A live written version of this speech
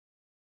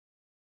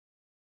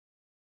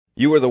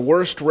You are the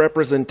worst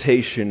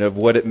representation of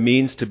what it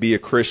means to be a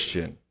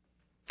Christian.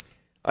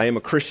 I am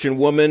a Christian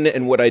woman,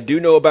 and what I do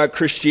know about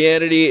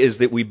Christianity is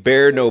that we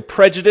bear no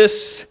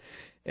prejudice,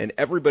 and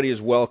everybody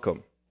is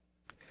welcome.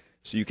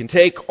 So you can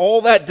take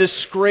all that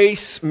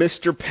disgrace,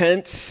 Mr.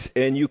 Pence,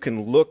 and you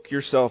can look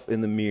yourself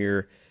in the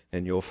mirror,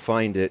 and you'll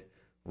find it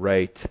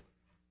right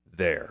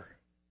there.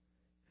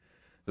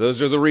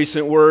 Those are the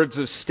recent words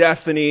of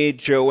Stephanie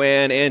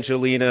Joanne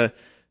Angelina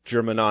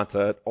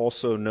Germanata,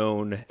 also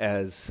known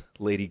as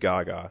Lady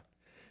Gaga.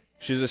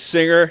 She's a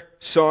singer,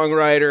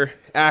 songwriter,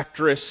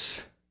 actress,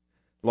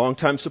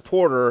 longtime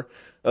supporter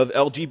of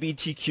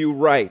LGBTQ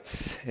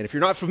rights. And if you're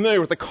not familiar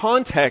with the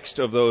context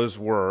of those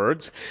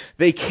words,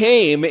 they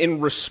came in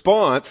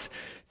response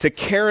to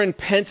Karen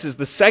Pence's,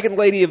 the second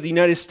lady of the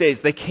United States.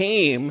 They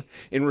came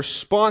in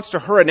response to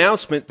her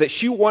announcement that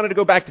she wanted to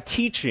go back to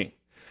teaching.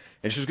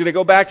 And she was going to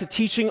go back to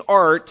teaching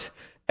art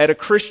at a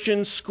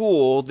Christian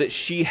school that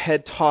she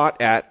had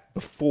taught at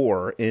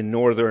before in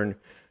Northern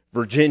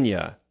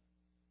Virginia.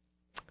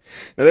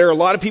 Now, there are a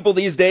lot of people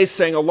these days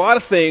saying a lot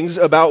of things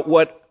about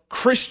what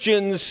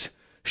Christians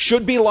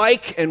should be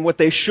like and what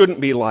they shouldn't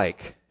be like.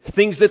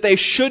 Things that they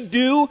should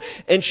do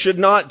and should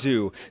not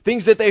do.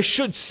 Things that they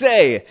should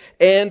say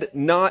and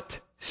not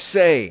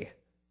say.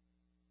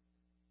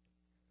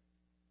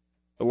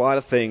 A lot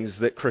of things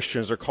that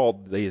Christians are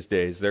called these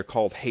days. They're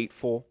called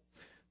hateful.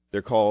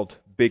 They're called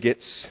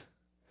bigots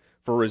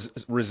for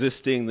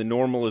resisting the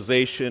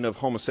normalization of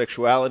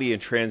homosexuality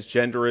and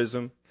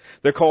transgenderism.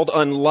 They're called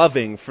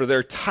unloving for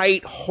their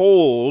tight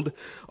hold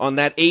on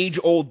that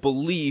age-old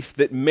belief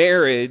that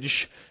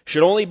marriage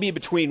should only be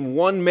between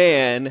one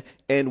man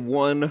and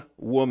one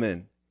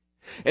woman.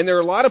 And there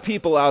are a lot of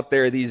people out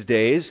there these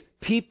days,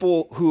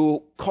 people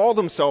who call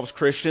themselves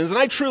Christians, and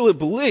I truly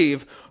believe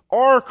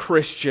are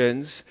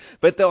Christians,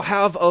 but they'll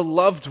have a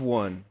loved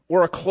one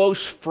or a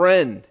close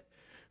friend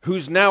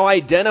who's now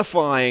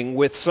identifying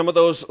with some of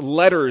those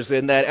letters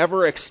in that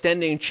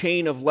ever-extending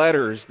chain of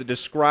letters that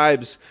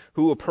describes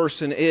who a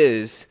person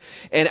is.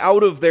 And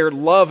out of their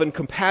love and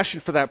compassion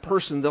for that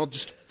person, they'll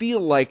just feel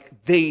like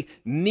they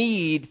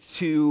need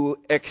to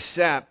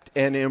accept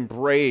and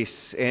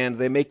embrace, and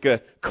they make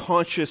a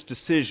conscious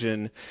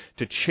decision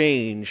to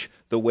change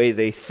the way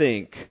they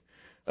think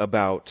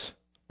about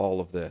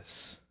all of this.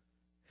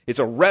 It's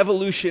a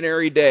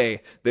revolutionary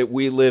day that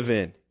we live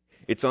in.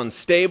 It's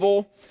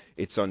unstable.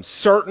 It's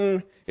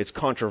uncertain, it's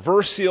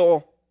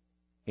controversial,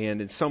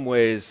 and in some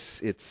ways,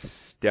 it's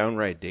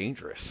downright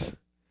dangerous.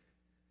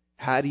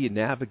 How do you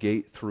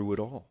navigate through it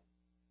all?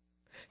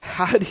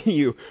 How do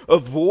you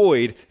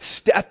avoid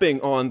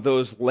stepping on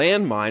those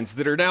landmines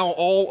that are now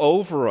all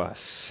over us?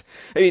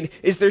 I mean,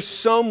 is there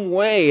some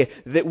way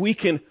that we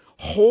can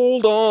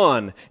hold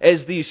on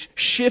as these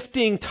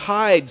shifting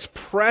tides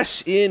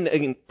press in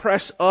and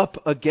press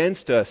up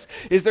against us?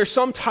 Is there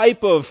some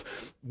type of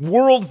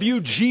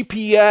worldview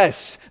GPS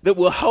that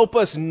will help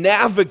us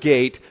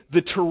navigate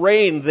the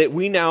terrain that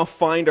we now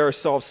find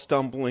ourselves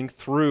stumbling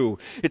through?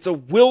 It's a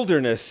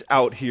wilderness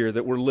out here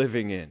that we're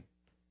living in.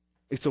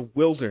 It's a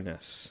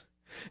wilderness.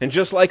 And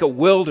just like a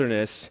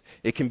wilderness,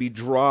 it can be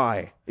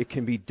dry, it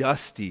can be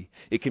dusty,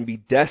 it can be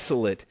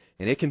desolate,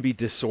 and it can be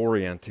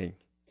disorienting.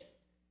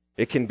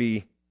 It can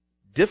be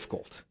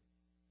difficult.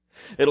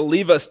 It'll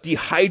leave us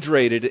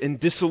dehydrated and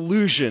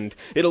disillusioned.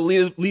 It'll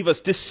leave us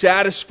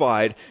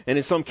dissatisfied, and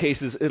in some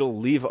cases, it'll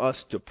leave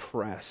us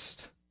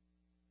depressed.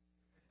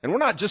 And we're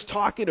not just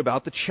talking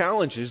about the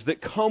challenges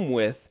that come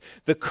with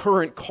the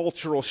current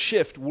cultural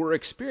shift we're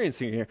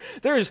experiencing here.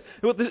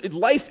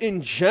 Life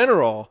in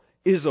general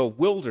is a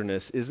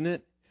wilderness, isn't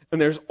it? And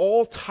there's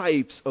all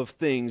types of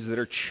things that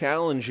are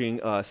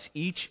challenging us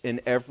each and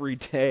every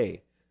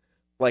day.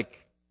 Like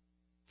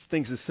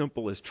things as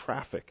simple as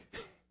traffic.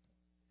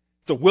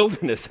 It's a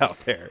wilderness out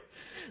there.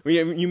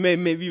 You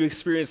maybe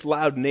experience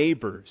loud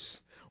neighbors,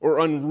 or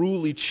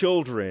unruly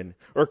children,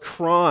 or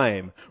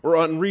crime,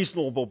 or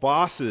unreasonable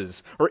bosses,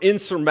 or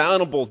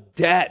insurmountable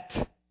debt.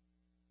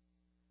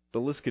 The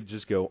list could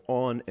just go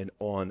on and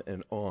on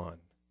and on.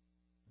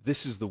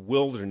 This is the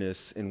wilderness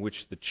in which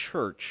the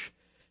church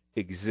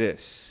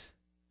exists.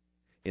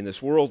 In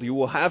this world, you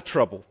will have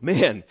trouble.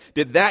 Man,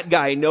 did that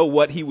guy know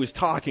what he was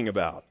talking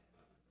about?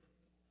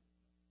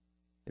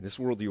 In this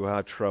world, you will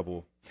have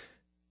trouble.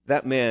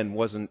 That man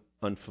wasn't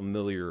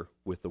unfamiliar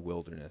with the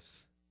wilderness.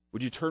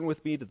 Would you turn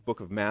with me to the book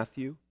of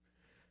Matthew?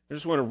 I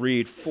just want to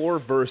read 4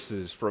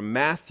 verses from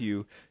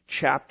Matthew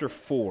chapter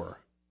 4.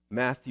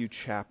 Matthew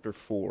chapter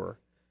 4.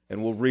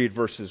 And we'll read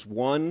verses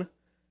 1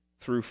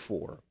 through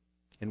 4.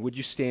 And would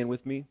you stand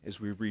with me as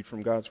we read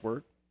from God's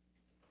Word?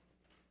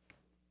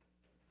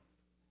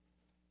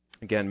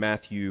 Again,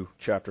 Matthew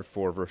chapter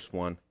 4, verse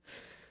 1.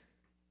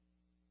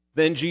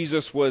 Then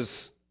Jesus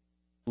was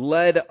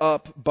led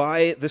up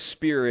by the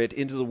Spirit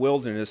into the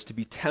wilderness to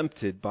be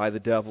tempted by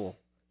the devil.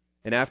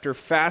 And after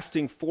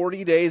fasting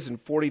 40 days and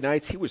 40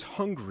 nights, he was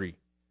hungry.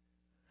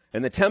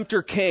 And the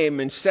tempter came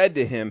and said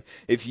to him,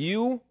 "If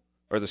you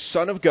are the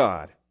Son of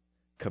God,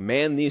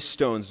 command these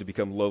stones to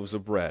become loaves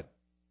of bread."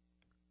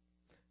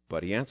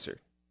 But he answered,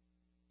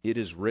 "It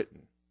is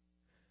written,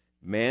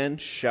 Man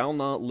shall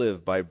not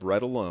live by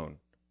bread alone,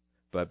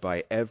 but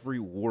by every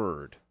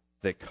word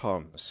that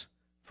comes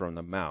from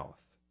the mouth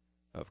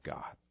of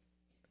God.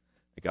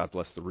 May God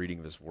bless the reading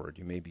of His Word.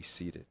 You may be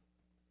seated.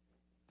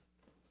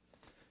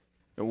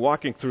 And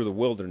walking through the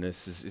wilderness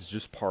is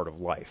just part of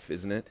life,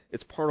 isn't it?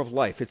 It's part of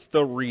life. It's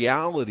the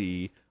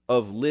reality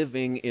of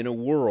living in a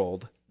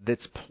world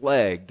that's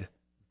plagued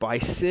by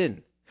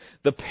sin.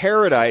 The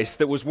paradise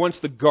that was once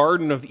the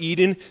Garden of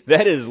Eden,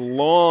 that is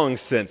long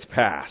since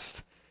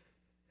past.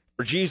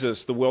 For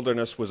Jesus, the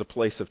wilderness was a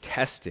place of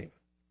testing.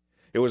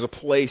 It was a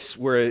place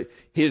where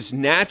His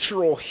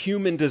natural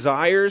human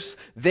desires,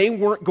 they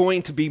weren't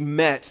going to be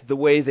met the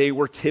way they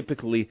were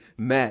typically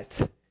met.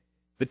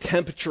 The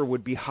temperature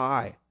would be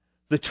high.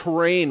 The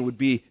terrain would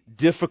be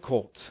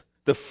difficult.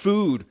 The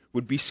food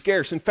would be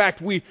scarce. In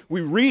fact, we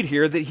read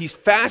here that He's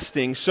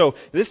fasting, so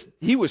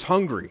He was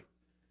hungry.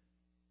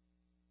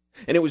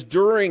 And it was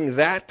during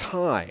that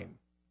time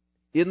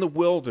in the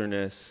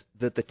wilderness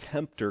that the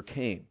tempter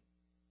came.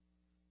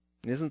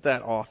 Isn't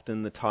that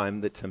often the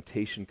time that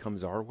temptation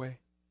comes our way?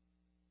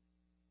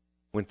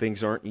 When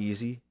things aren't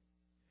easy,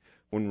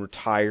 when we're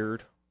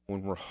tired,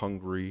 when we're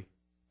hungry,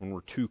 when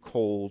we're too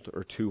cold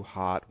or too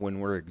hot, when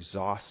we're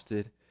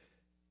exhausted.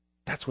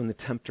 That's when the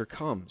tempter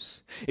comes.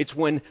 It's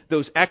when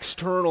those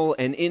external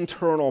and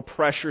internal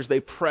pressures, they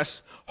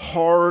press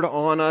hard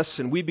on us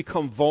and we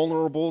become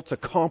vulnerable to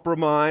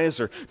compromise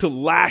or to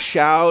lash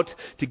out,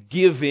 to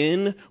give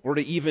in, or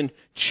to even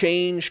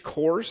change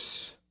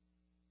course.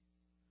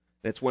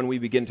 That's when we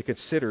begin to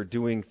consider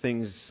doing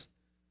things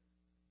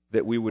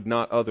that we would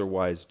not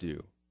otherwise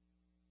do,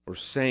 or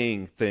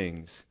saying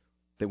things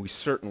that we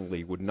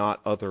certainly would not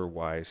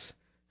otherwise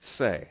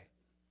say.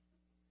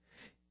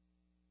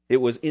 It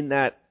was in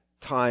that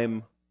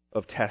time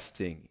of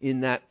testing,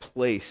 in that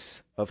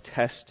place of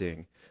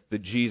testing,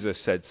 that Jesus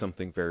said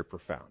something very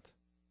profound.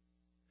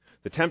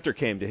 The tempter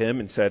came to Him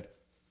and said,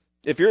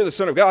 "If you're the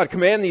Son of God,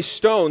 command these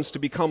stones to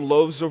become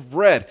loaves of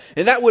bread."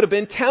 And that would have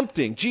been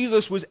tempting.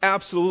 Jesus was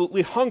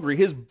absolutely hungry.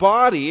 His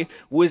body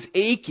was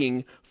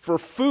aching for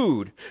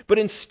food. But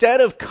instead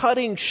of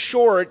cutting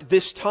short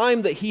this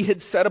time that He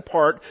had set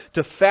apart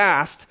to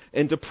fast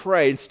and to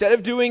pray, instead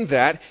of doing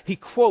that, He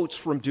quotes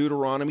from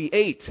Deuteronomy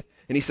 8.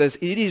 And He says,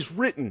 "It is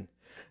written,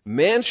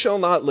 man shall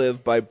not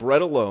live by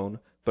bread alone,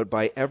 but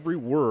by every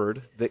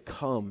word that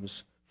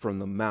comes from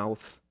the mouth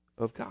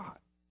of God."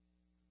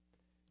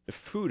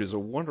 Food is a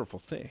wonderful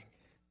thing.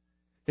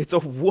 It's a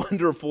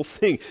wonderful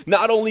thing.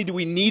 Not only do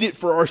we need it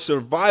for our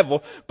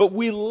survival, but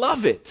we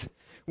love it.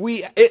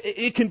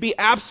 It can be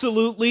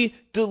absolutely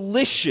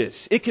delicious.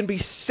 It can be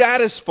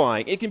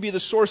satisfying. It can be the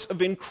source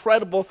of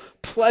incredible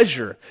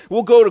pleasure.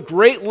 We'll go to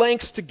great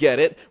lengths to get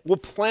it. We'll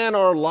plan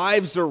our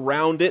lives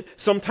around it.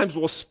 Sometimes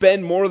we'll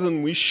spend more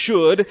than we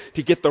should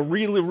to get the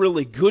really,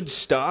 really good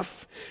stuff.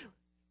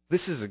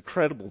 This is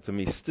incredible to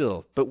me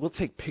still, but we'll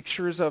take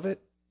pictures of it.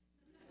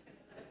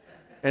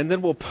 And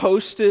then we'll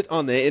post it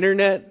on the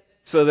internet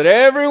so that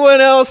everyone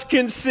else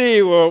can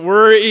see what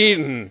we're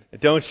eating.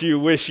 Don't you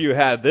wish you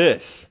had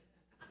this?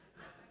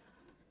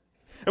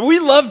 And we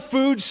love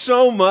food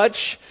so much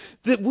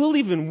that we'll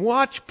even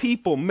watch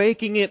people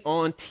making it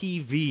on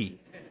TV.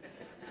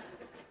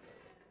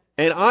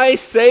 And I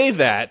say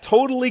that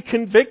totally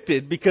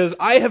convicted because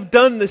I have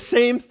done the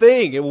same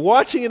thing. And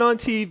watching it on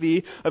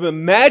TV, I'm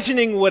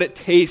imagining what it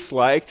tastes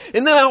like.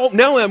 And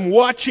now I'm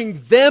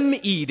watching them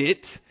eat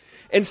it.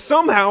 And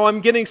somehow I'm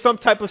getting some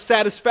type of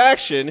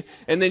satisfaction,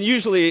 and then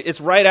usually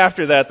it's right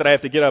after that I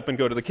have to get up and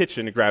go to the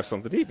kitchen and grab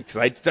something to eat, because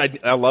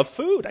I love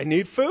food. I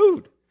need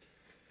food.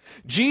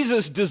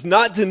 Jesus does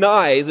not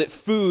deny that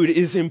food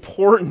is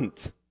important,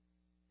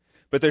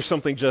 but there's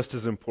something just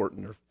as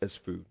important as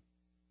food.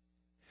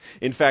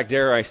 In fact,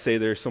 dare I say,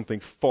 there's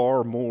something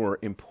far more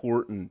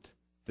important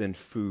than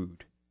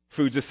food.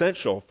 Food's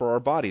essential for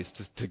our bodies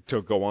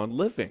to go on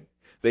living.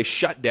 They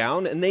shut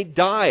down and they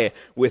die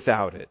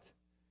without it.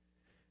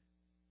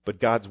 But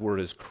God's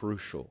Word is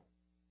crucial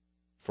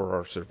for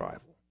our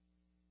survival,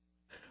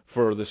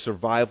 for the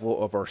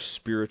survival of our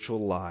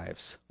spiritual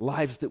lives,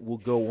 lives that will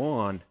go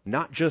on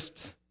not just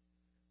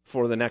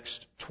for the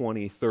next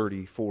 20,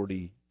 30,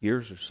 40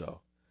 years or so,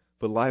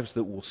 but lives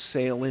that will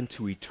sail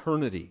into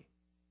eternity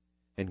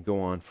and go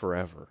on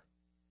forever.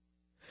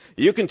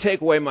 You can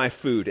take away my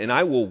food and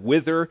I will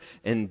wither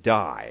and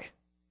die,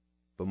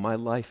 but my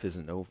life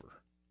isn't over.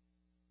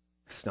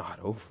 It's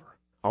not over.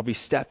 I'll be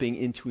stepping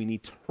into an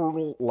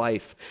eternal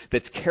life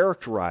that's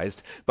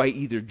characterized by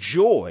either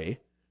joy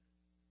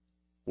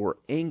or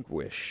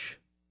anguish.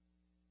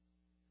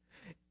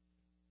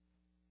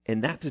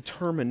 And that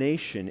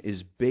determination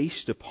is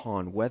based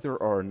upon whether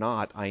or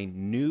not I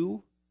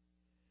knew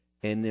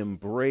and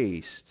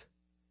embraced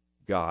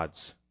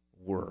God's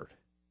Word.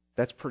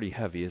 That's pretty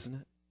heavy, isn't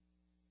it?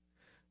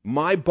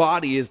 My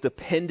body is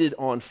dependent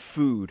on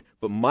food,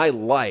 but my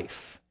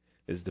life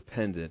is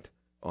dependent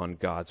on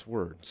God's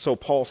Word. So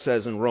Paul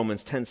says in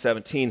Romans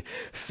 10:17,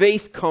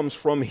 faith comes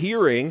from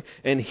hearing,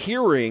 and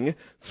hearing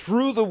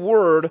through the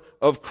Word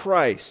of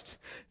Christ.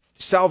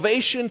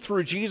 Salvation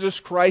through Jesus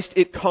Christ,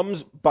 it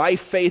comes by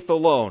faith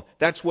alone.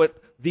 That's what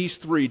these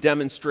three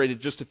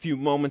demonstrated just a few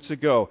moments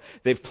ago.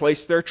 They've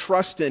placed their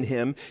trust in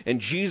Him, and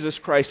Jesus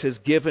Christ has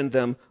given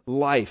them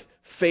life.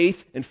 Faith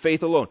and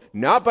faith alone.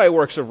 Not by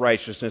works of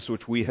righteousness,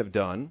 which we have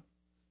done.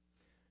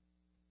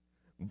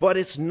 But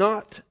it's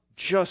not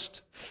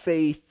just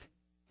faith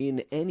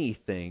in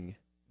anything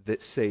that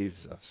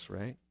saves us,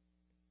 right?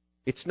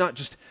 It's not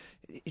just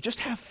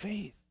have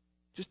faith.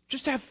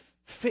 Just have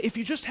faith. If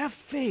you just have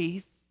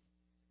faith,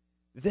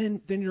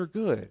 then you're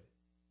good.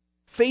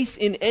 Faith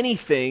in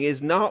anything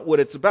is not what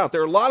it's about.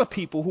 There are a lot of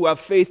people who have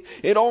faith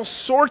in all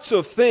sorts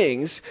of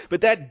things,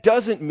 but that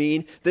doesn't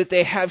mean that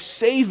they have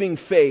saving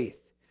faith.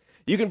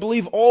 You can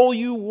believe all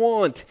you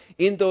want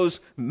in those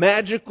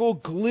magical,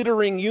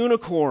 glittering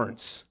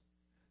unicorns,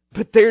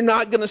 but they're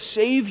not going to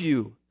save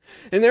you.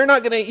 And they're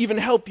not going to even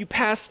help you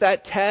pass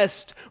that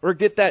test or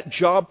get that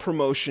job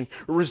promotion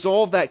or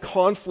resolve that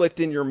conflict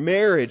in your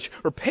marriage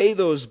or pay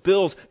those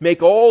bills,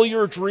 make all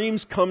your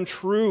dreams come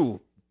true.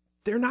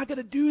 They're not going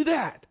to do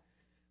that.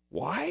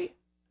 Why?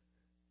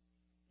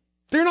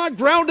 They're not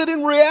grounded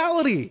in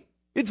reality.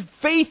 It's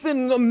faith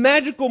in a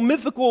magical,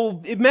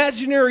 mythical,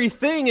 imaginary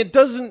thing. It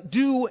doesn't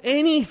do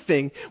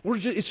anything.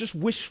 It's just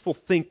wishful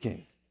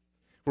thinking.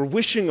 We're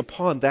wishing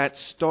upon that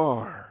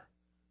star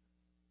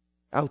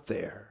out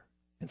there.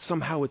 And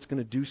somehow it's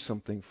going to do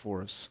something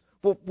for us.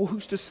 Well,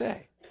 who's to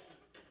say?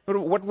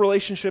 What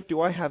relationship do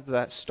I have to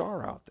that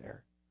star out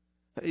there?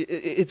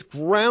 It's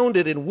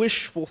grounded in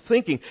wishful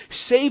thinking.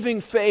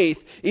 Saving faith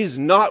is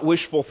not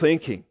wishful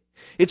thinking.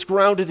 It's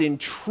grounded in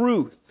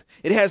truth.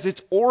 It has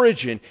its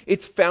origin,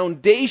 its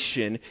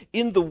foundation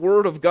in the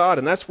Word of God.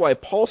 And that's why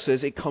Paul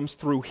says it comes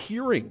through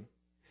hearing.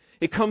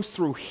 It comes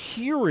through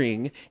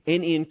hearing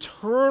and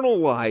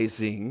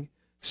internalizing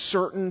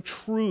certain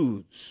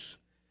truths.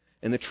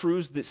 And the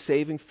truths that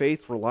saving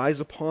faith relies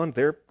upon,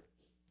 they're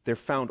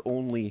found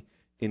only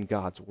in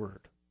God's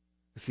Word.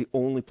 It's the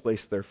only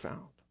place they're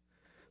found.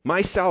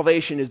 My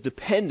salvation is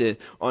dependent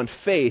on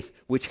faith,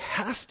 which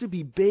has to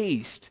be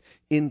based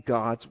in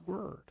God's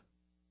Word.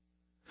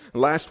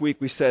 Last week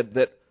we said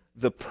that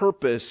the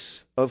purpose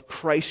of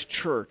Christ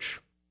Church,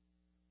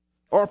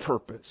 our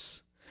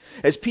purpose,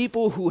 as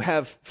people who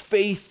have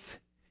faith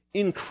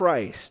in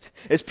Christ,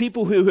 as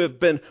people who have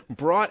been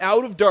brought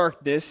out of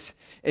darkness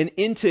and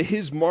into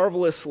His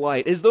marvelous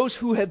light, as those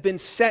who have been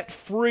set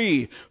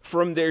free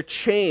from their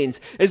chains,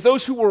 as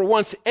those who were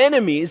once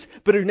enemies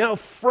but are now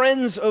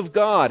friends of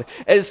God,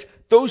 as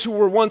those who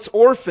were once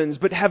orphans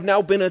but have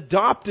now been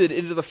adopted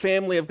into the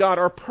family of God.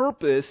 Our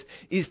purpose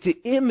is to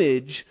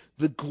image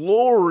the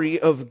glory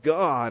of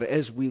God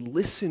as we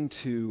listen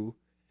to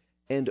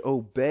and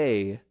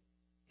obey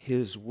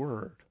His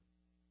Word.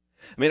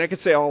 I mean, I could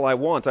say all I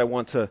want. I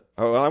want to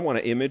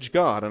image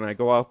God, and I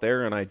go out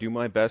there and I do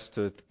my best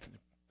to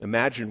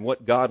imagine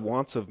what God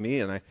wants of me,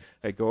 and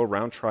I go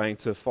around trying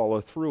to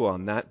follow through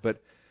on that.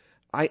 But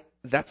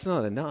that's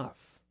not enough,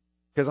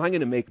 because I'm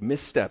going to make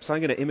missteps. I'm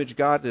going to image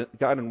God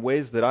in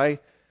ways that I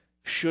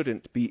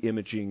shouldn't be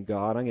imaging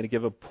God. I'm going to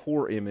give a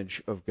poor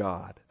image of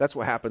God. That's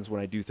what happens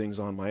when I do things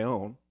on my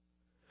own.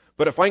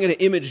 But if I'm going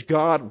to image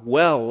God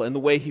well in the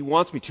way He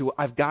wants me to,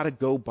 I've got to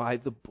go by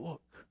the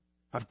book.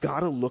 I've got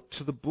to look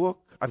to the book.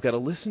 I've got to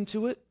listen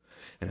to it,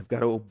 and I've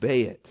got to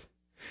obey it.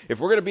 If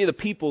we're going to be the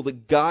people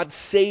that God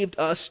saved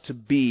us to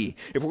be,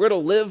 if we're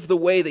going to live the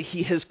way that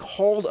He has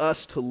called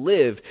us to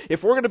live,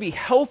 if we're going to be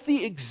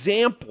healthy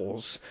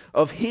examples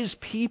of His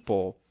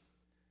people,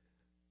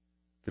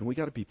 then we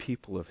got to be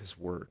people of His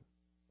Word.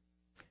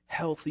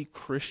 Healthy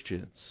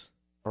Christians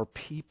are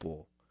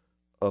people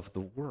of the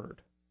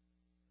Word.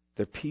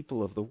 They're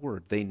people of the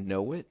Word. They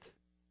know it,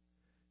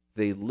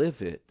 they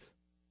live it,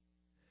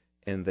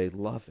 and they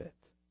love it.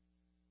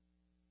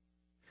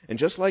 And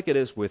just like it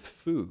is with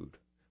food,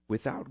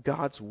 without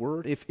God's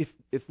Word,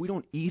 if we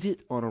don't eat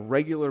it on a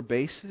regular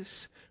basis,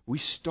 we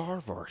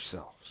starve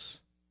ourselves.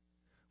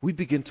 We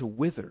begin to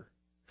wither.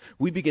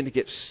 We begin to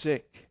get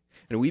sick.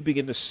 And we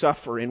begin to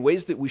suffer in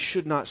ways that we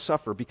should not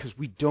suffer because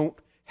we don't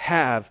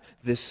have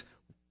this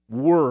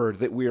Word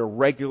that we are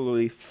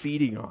regularly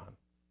feeding on.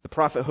 The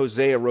prophet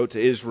Hosea wrote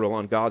to Israel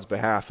on God's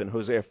behalf. In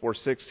Hosea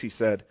 4:6 he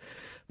said,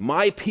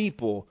 "My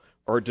people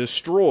are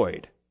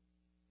destroyed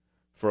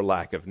for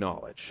lack of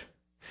knowledge."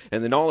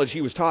 And the knowledge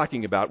he was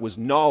talking about was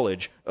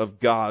knowledge of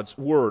God's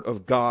Word,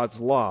 of God's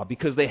law.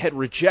 Because they had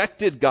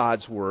rejected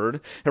God's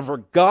Word and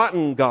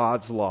forgotten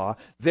God's law,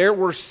 there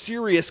were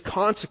serious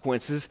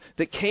consequences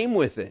that came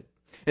with it.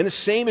 And the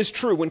same is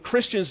true when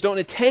Christians don't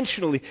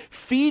intentionally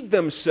feed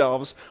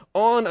themselves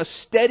on a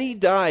steady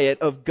diet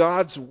of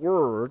God's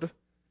Word,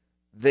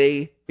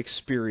 they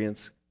experience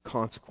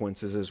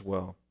consequences as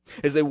well.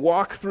 As they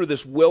walk through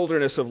this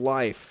wilderness of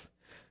life,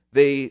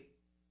 they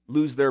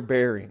lose their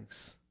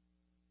bearings.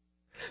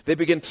 They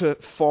begin to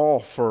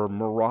fall for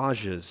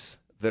mirages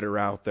that are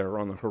out there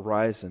on the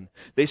horizon.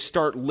 They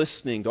start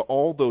listening to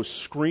all those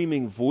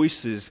screaming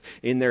voices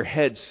in their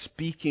heads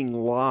speaking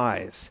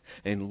lies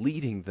and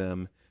leading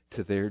them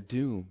to their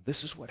doom.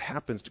 This is what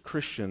happens to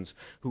Christians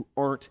who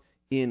aren't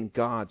in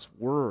God's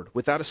Word,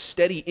 without a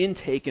steady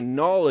intake and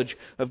knowledge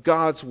of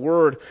God's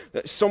Word.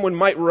 Someone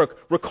might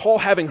recall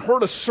having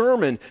heard a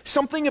sermon,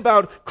 something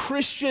about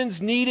Christians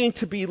needing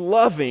to be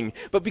loving,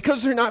 but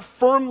because they're not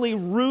firmly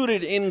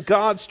rooted in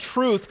God's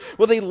truth,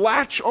 well, they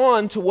latch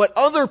on to what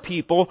other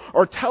people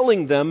are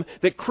telling them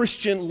that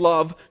Christian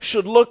love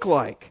should look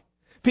like.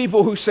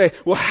 People who say,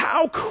 well,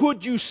 how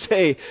could you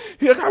say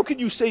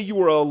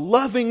you are a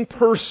loving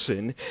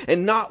person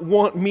and not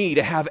want me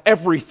to have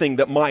everything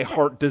that my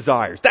heart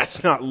desires?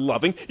 That's not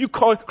loving.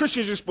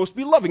 Christians are supposed to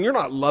be loving. You're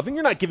not loving.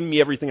 You're not giving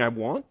me everything I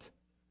want.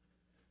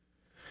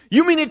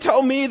 You mean to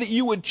tell me that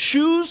you would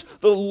choose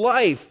the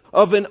life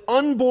of an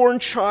unborn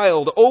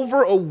child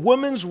over a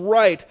woman's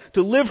right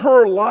to live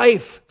her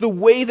life the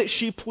way that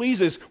she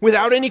pleases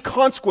without any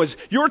consequence?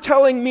 You're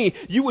telling me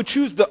you would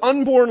choose the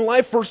unborn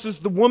life versus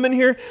the woman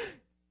here?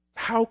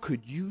 How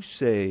could you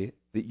say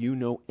that you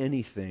know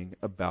anything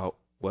about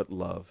what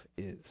love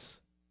is?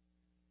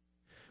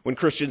 When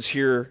Christians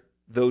hear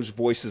those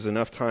voices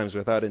enough times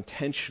without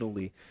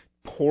intentionally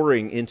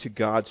pouring into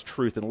God's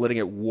truth and letting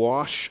it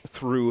wash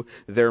through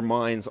their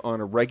minds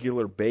on a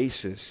regular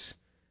basis,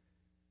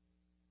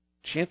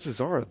 chances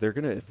are they're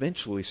going to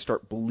eventually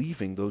start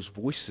believing those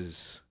voices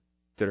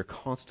that are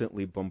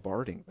constantly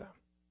bombarding them.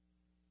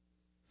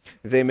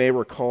 They may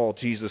recall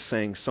Jesus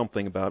saying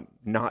something about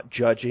not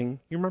judging.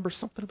 You remember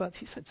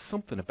he said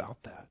something about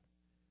that.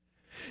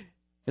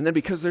 And then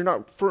because they're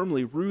not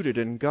firmly rooted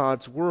in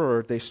God's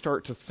Word, they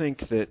start to think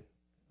that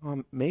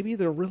maybe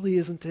there really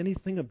isn't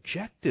anything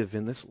objective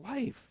in this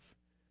life.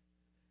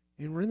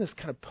 And we're in this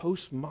kind of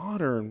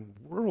postmodern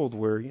world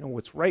where,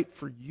 what's right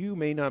for you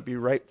may not be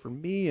right for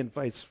me and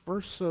vice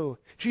versa.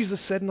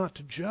 Jesus said not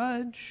to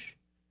judge.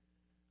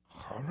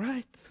 All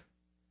right.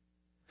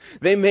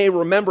 They may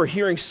remember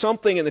hearing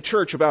something in the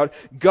church about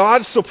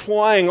God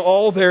supplying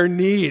all their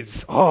needs.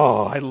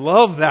 Oh, I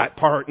love that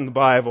part in the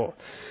Bible.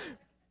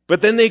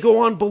 But then they go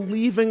on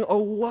believing a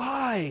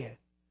lie.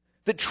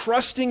 That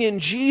trusting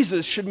in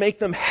Jesus should make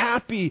them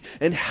happy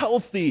and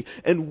healthy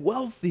and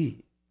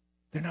wealthy.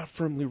 They're not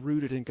firmly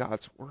rooted in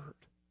God's Word.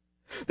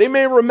 They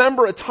may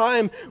remember a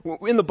time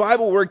in the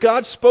Bible where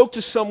God spoke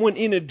to someone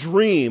in a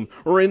dream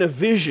or in a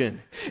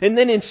vision. And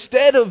then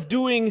instead of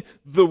doing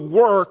the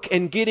work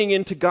and getting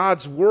into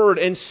God's Word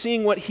and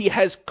seeing what He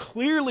has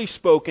clearly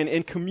spoken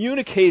and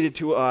communicated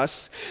to us,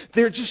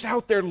 they're just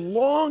out there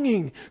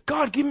longing.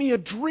 God, give me a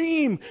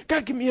dream.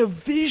 God, give me a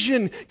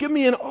vision. Give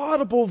me an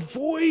audible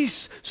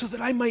voice so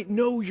that I might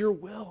know Your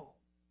will.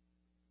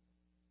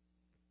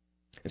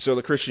 And so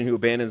the Christian who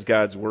abandons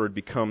God's Word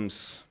become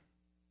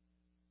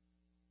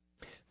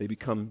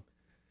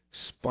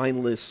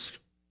spineless,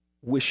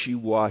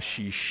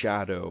 wishy-washy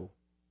shadow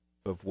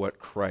of what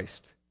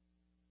Christ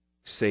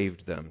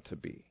saved them to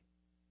be.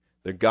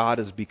 Their God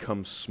has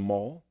become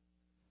small.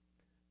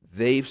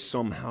 They've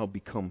somehow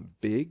become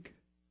big.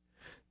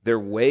 Their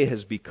way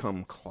has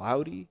become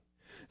cloudy.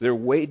 They're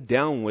weighed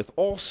down with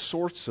all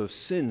sorts of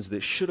sins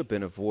that should have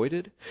been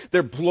avoided.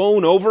 They're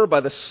blown over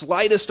by the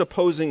slightest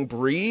opposing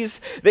breeze.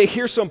 They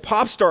hear some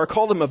pop star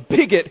call them a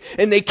bigot,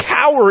 and they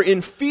cower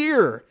in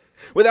fear.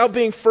 Without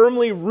being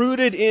firmly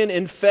rooted in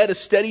and fed a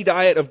steady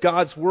diet of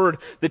God's Word,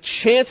 the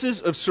chances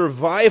of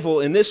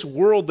survival in this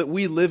world that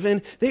we live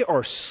in, they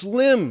are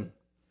slim.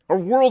 Our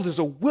world is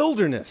a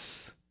wilderness.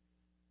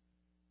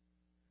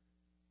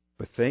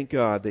 But thank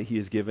God that He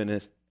has given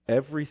us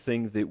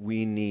everything that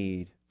we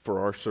need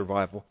for our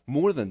survival.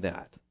 More than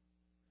that,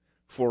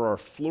 for our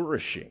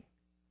flourishing,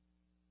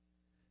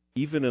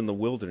 even in the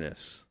wilderness.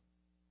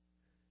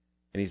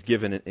 And He's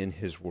given it in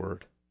His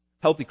Word.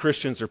 Healthy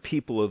Christians are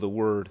people of the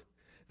Word.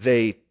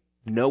 They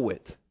know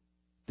it.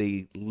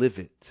 They live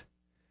it.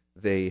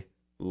 They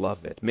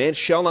love it. Man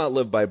shall not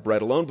live by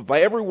bread alone, but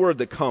by every word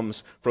that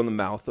comes from the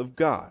mouth of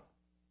God.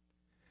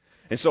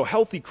 And so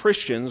healthy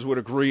Christians would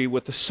agree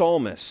with the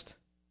psalmist.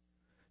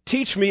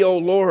 Teach me, O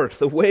Lord,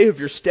 the way of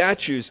Your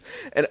statutes,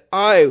 and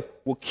I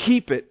will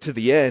keep it to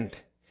the end.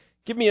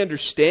 Give me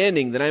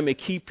understanding that I may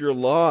keep Your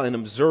law and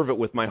observe it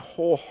with my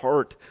whole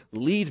heart.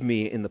 Lead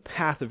me in the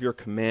path of Your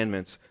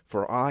commandments,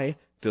 for I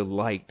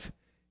delight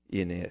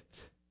in it.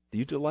 Do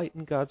you delight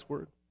in God's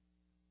Word?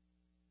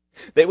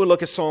 They would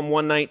look at Psalm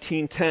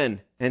 119:10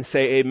 and say,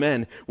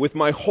 Amen. With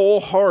my whole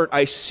heart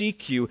I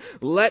seek You.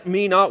 Let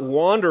me not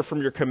wander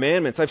from Your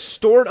commandments. I've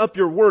stored up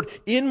Your Word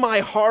in my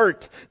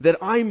heart that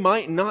I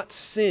might not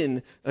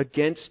sin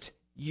against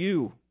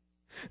You.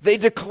 They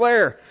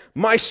declare,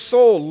 my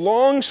soul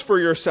longs for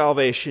Your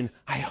salvation.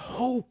 I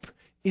hope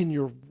in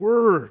Your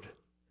Word.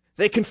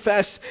 They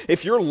confess,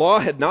 if Your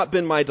law had not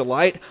been my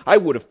delight, I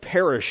would have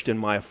perished in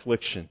my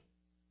affliction.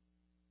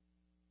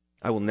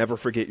 I will never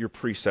forget Your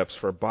precepts,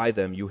 for by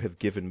them You have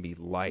given me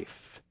life.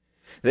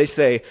 They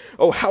say,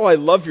 oh, how I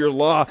love Your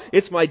law.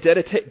 It's my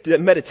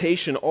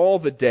meditation all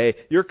the day.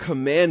 Your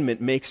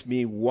commandment makes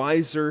me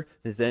wiser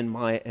than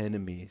my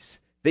enemies.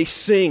 They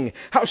sing,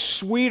 how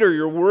sweet are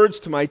Your words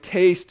to my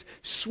taste,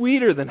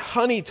 sweeter than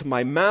honey to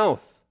my mouth.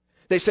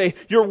 They say,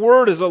 your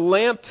word is a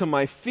lamp to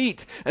my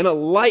feet and a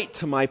light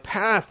to my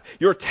path.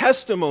 Your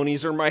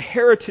testimonies are my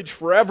heritage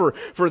forever,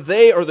 for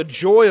they are the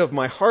joy of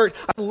my heart.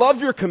 I love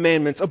your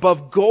commandments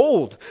above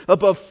gold,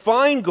 above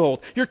fine gold.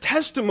 Your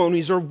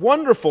testimonies are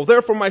wonderful,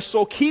 therefore my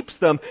soul keeps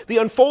them. The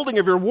unfolding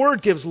of your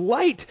word gives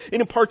light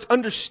and imparts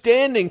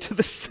understanding to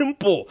the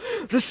simple.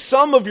 The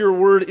sum of your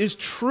word is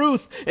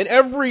truth, and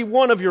every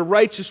one of your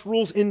righteous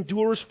rules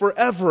endures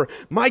forever.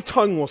 My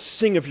tongue will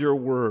sing of your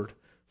word,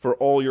 for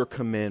all your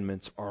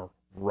commandments are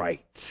right.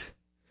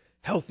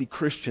 Healthy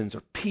Christians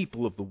are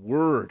people of the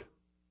Word.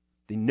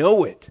 They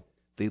know it.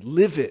 They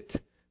live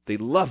it. They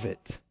love it.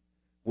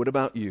 What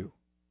about you?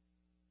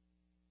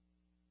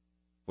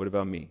 What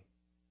about me?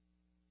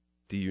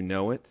 Do you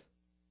know it?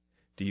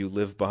 Do you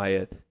live by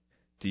it?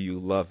 Do you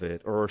love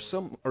it? Or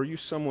are you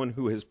someone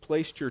who has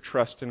placed your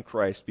trust in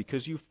Christ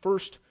because you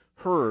first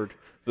heard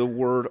the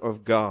Word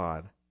of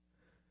God,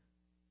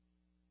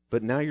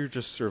 but now you're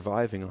just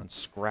surviving on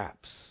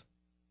scraps?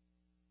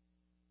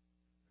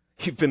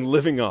 You've been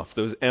living off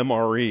those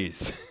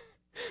MREs,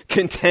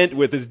 content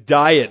with this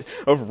diet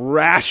of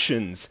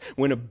rations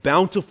when a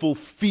bountiful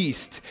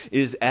feast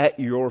is at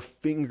your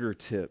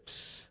fingertips.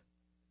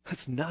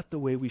 That's not the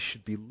way we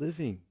should be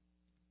living.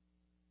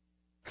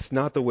 That's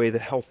not the way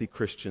that healthy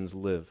Christians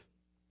live.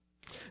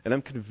 And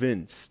I'm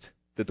convinced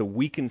that the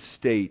weakened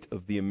state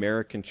of the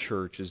American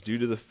church is due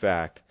to the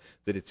fact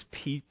that its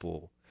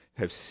people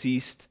have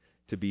ceased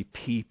to be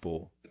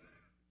people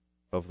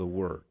of the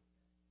Word.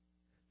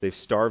 They've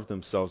starved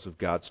themselves of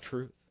God's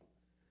truth.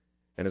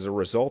 And as a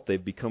result,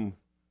 they've become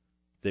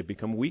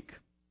weak.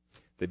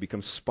 They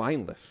become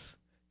spineless,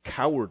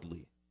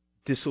 cowardly,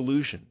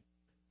 disillusioned,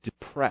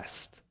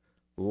 depressed,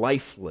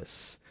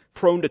 lifeless,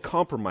 prone to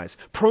compromise,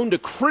 prone to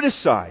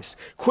criticize,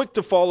 quick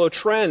to follow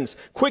trends,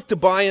 quick to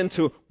buy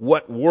into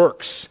what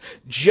works,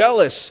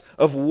 jealous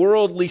of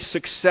worldly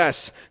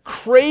success,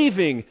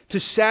 craving to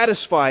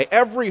satisfy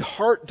every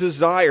heart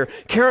desire,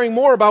 caring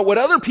more about what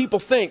other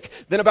people think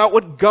than about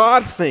what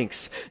God thinks,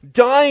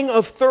 dying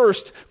of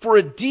thirst for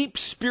a deep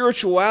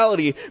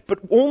spirituality, but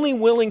only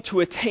willing to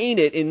attain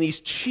it in these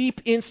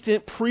cheap,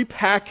 instant,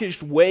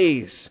 prepackaged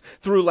ways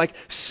through like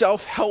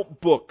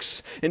self-help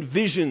books and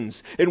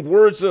visions and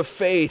words of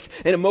faith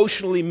and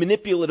emotionally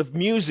manipulative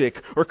music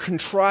or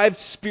contrived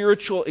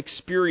spiritual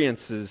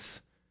experiences,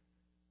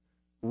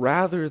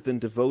 rather than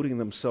devoting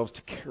themselves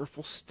to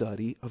careful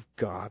study of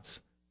God's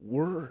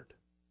Word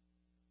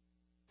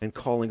and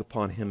calling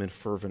upon Him in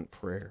fervent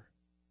prayer.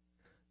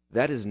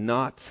 That is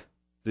not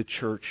the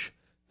church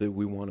that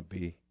we want to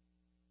be.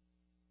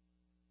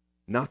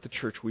 Not the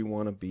church we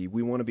want to be.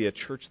 We want to be a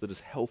church that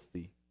is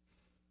healthy.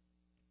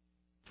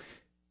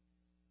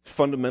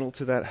 Fundamental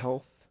to that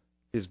health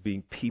is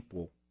being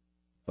people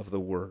of the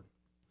Word.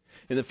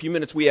 In the few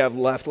minutes we have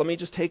left, let me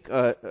just take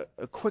a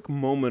quick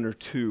moment or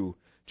two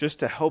just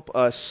to help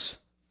us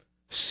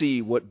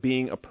see what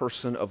being a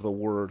person of the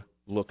Word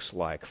looks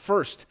like.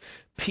 First,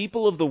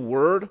 people of the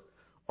Word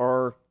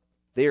are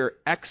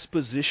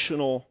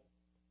expositional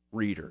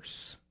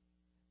readers.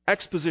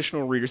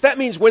 Expositional readers. That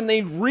means when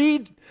they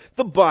read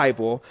the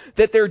Bible,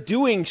 that they're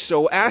doing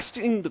so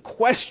asking the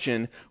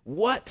question,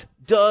 what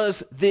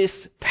does this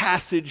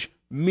passage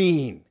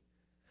mean?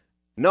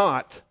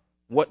 Not,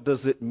 what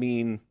does it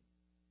mean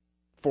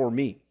for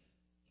me?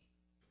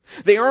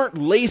 They aren't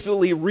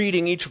lazily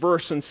reading each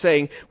verse and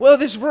saying, well,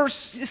 this verse,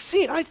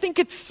 see, I think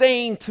it's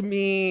saying to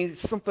me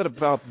something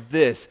about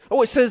this.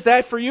 Oh, it says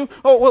that for you?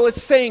 Oh, well,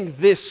 it's saying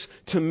this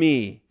to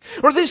me.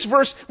 Or this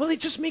verse, well, it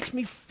just makes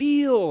me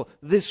feel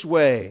this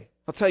way.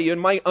 I'll tell you, in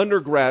my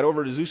undergrad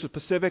over at Azusa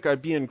Pacific,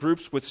 I'd be in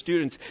groups with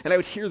students, and I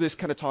would hear this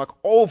kind of talk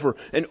over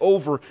and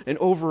over and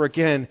over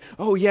again.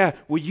 Oh, yeah,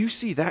 well, you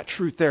see that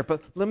truth there,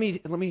 but let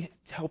me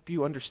help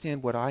you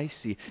understand what I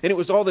see. And it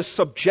was all this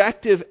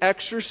subjective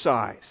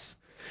exercise.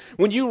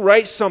 When you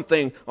write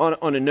something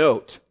on a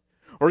note,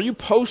 or you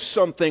post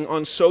something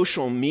on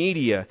social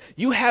media,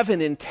 you have an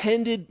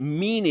intended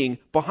meaning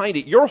behind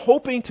it. You're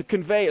hoping to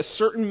convey a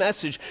certain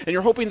message, and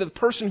you're hoping that the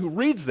person who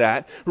reads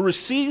that, who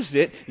receives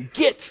it,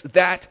 gets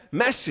that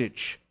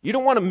message. You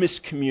don't want to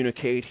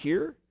miscommunicate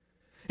here.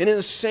 And in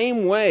the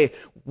same way,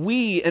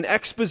 an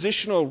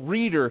expositional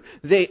reader,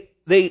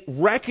 they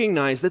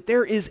recognize that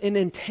there is an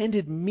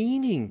intended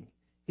meaning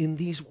in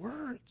these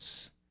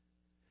words.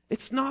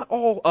 It's not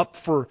all up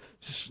for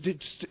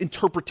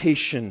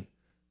interpretation.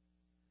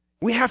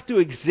 We have to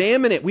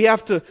examine it. We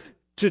have to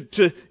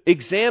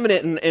examine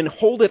it and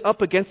hold it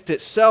up against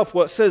itself.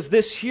 Well, it says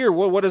this here.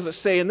 Well, what does it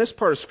say in this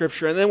part of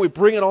Scripture? And then we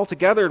bring it all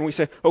together and we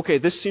say, okay,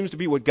 this seems to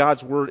be what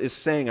God's Word is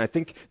saying. I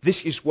think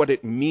this is what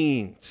it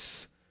means.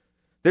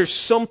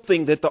 There's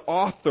something that the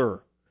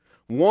author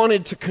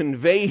wanted to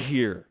convey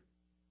here.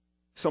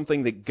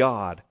 Something that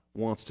God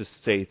wants to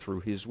say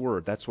through His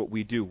Word. That's what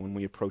we do when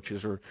we approach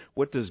His Word.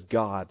 What is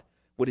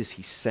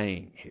He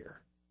saying here?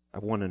 I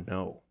want to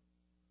know.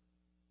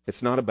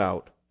 It's not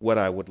about what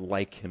I would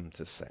like Him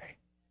to say.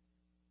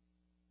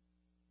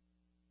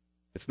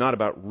 It's not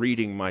about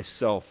reading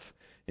myself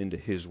into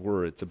His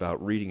Word. It's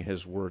about reading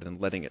His Word and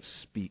letting it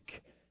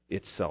speak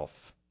itself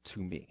to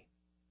me.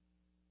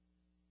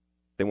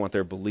 They want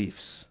their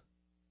beliefs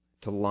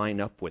to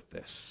line up with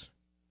this,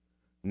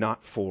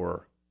 not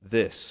for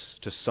this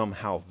to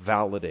somehow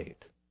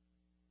validate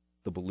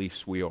the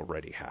beliefs we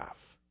already have.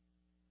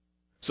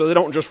 So they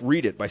don't just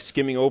read it by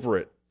skimming over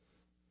it.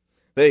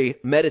 They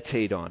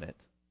meditate on it.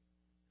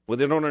 When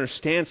they don't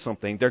understand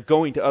something, they're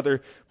going to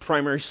other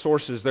primary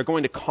sources. They're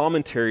going to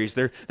commentaries.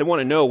 They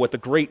want to know what the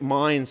great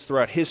minds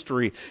throughout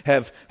history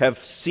have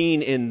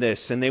seen in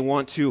this, and they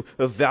want to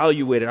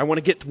evaluate it. I want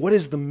to get, what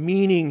is the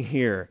meaning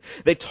here?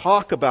 They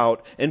talk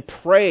about and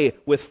pray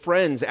with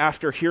friends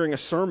after hearing a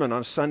sermon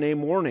on Sunday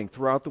morning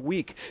throughout the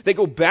week. They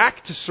go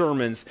back to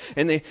sermons,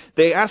 and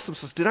they ask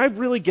themselves, did I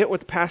really get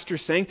what the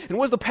pastor's saying? And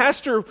was the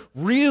pastor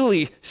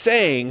really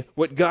saying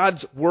what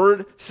God's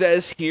Word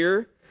says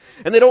here?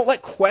 And they don't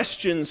let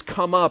questions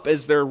come up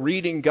as they're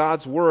reading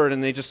God's Word,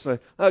 and they just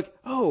like,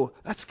 oh,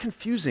 that's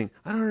confusing.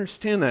 I don't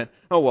understand that.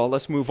 Oh, well,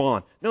 let's move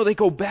on. No, they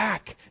go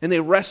back, and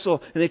they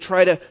wrestle, and they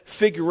try to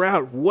figure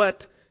out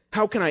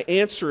how can I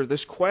answer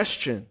this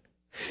question?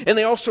 And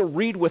they also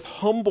read with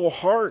humble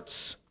hearts,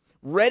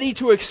 ready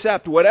to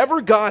accept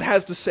whatever God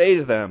has to say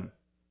to them,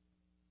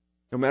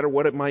 no matter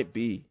what it might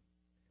be.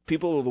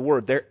 People of the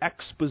Word, they're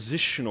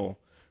expositional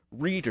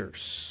readers.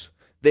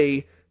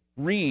 They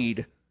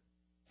read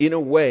in a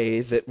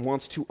way that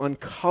wants to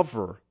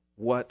uncover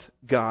what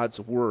God's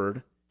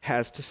Word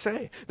has to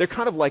say. They're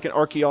kind of like an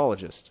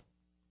archaeologist.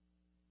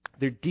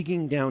 They're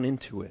digging down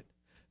into it.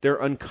 They're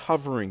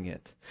uncovering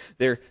it.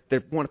 They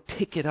want to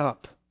pick it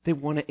up. They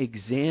want to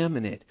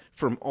examine it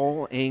from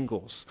all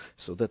angles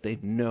so that they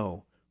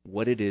know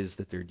what it is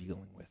that they're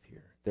dealing with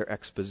here. They're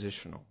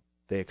expositional.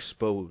 They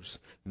expose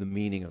the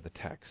meaning of the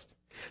text.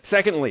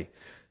 Secondly,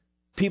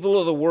 people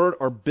of the Word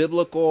are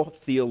biblical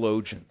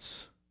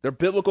theologians. They're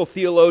biblical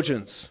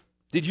theologians.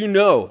 Did you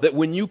know that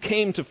when you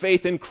came to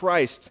faith in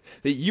Christ,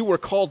 that you were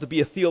called to be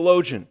a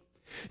theologian?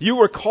 You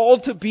were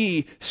called to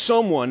be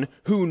someone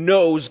who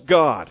knows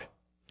God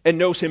and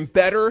knows Him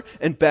better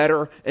and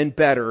better and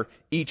better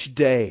each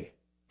day.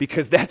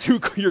 Because that's who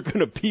you're going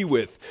to be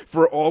with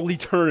for all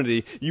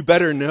eternity. You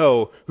better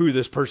know who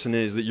this person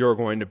is that you're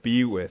going to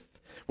be with.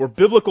 We're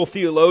biblical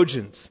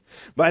theologians.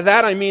 By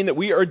that I mean that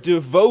we are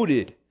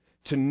devoted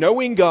to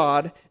knowing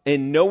God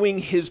and knowing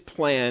His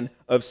plan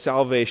of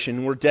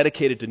salvation. We're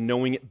dedicated to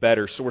knowing it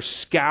better. So we're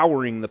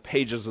scouring the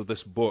pages of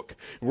this book.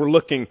 We're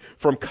looking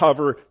from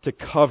cover to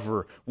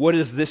cover. What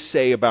does this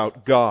say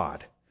about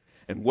God?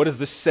 And what does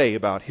this say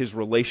about His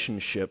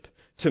relationship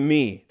to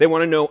me? They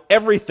want to know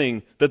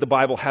everything that the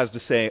Bible has to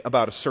say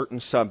about a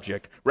certain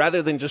subject,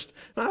 rather than just,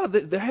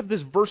 they have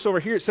this verse over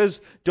here. It says,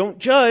 don't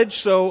judge,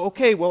 so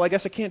okay, well, I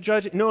guess I can't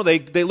judge it. No,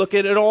 they look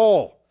at it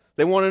all.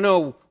 They want to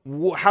know,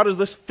 how does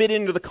this fit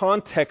into the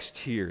context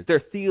here?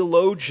 They're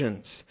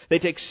theologians. They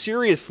take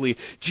seriously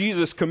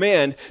Jesus'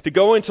 command to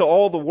go into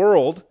all the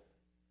world,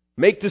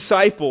 make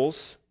disciples,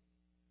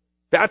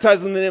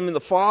 baptizing them in the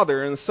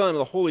Father and the Son and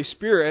the Holy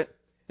Spirit,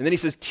 and then He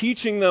says,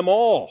 teaching them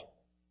all.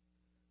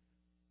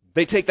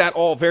 They take that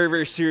all very,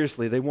 very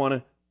seriously. They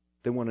want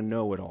to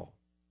know it all.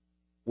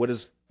 What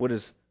is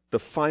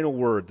the final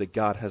word that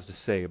God has to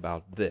say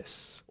about this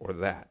or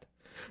that?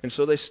 And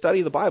so they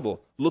study the Bible,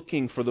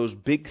 looking for those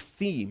big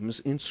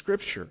themes in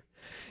Scripture.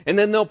 And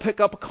then they'll pick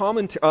up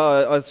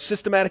a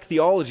systematic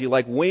theology,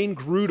 like Wayne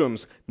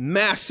Grudem's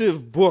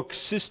massive book,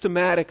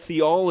 Systematic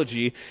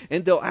Theology,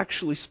 and they'll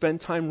actually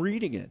spend time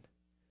reading it.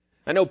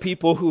 I know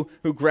people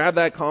who grab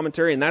that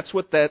commentary, and that's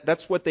what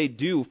they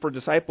do for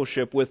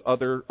discipleship with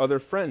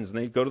other friends. And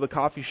they go to the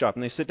coffee shop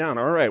and they sit down.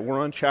 All right,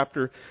 we're on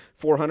chapter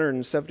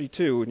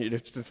 472, and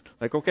it's just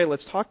like, okay,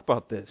 let's talk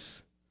about this.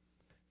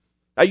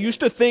 I used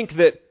to think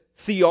that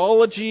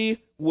theology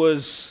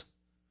was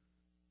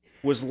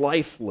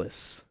lifeless.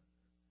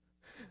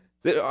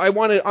 I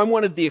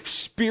wanted the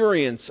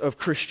experience of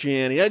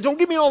Christianity. Don't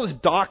give me all this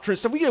doctrine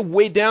stuff. We get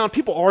weighed down.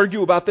 People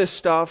argue about this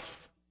stuff.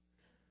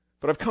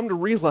 But I've come to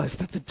realize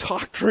that the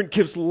doctrine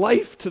gives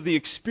life to the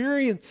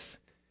experience.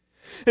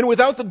 And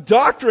without the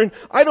doctrine,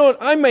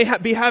 I may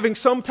be having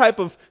some type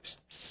of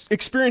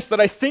experience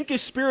that I think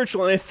is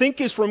spiritual and I think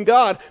is from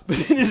God, but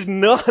it is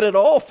not at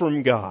all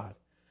from God.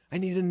 I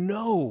need to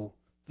know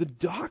the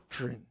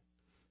doctrine.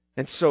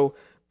 And so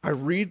I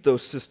read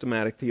those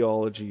systematic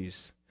theologies.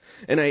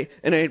 And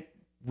I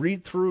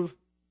read through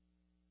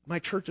my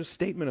church's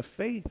statement of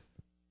faith.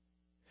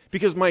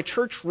 Because my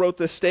church wrote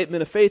this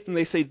statement of faith, and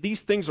they say these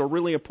things are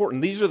really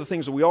important. These are the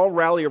things that we all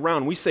rally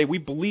around. We say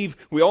we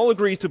all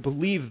agree to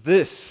believe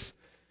this.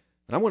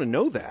 And I want to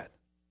know that.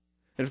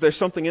 And if there's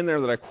something in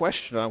there that I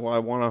question, I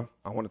want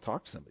to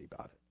talk to somebody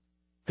about it.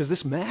 Because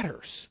this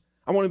matters.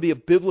 I want to be a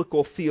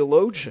biblical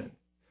theologian.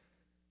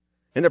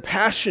 And they're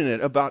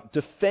passionate about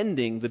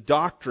defending the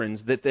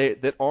doctrines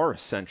that are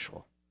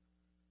essential.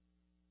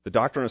 The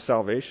doctrine of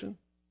salvation,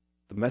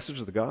 the message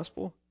of the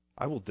gospel,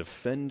 I will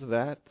defend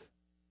that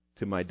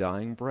to my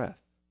dying breath.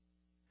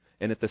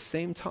 And at the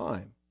same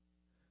time,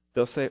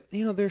 they'll say,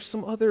 there's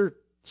some other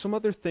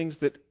things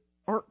that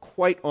aren't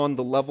quite on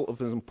the level of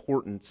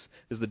importance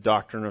as the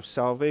doctrine of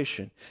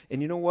salvation.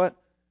 And you know what?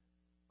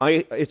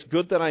 It's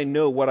good that I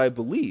know what I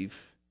believe,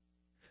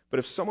 But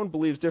if someone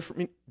believes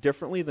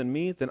differently than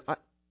me, then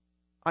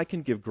I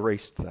can give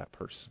grace to that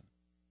person.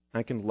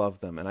 I can love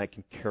them and I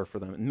can care for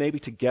them. And maybe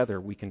together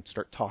we can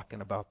start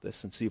talking about this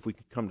and see if we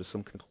can come to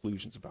some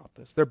conclusions about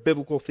this. They're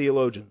biblical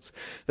theologians.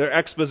 They're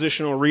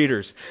expositional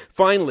readers.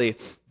 Finally,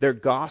 they're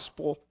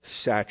gospel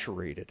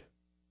saturated.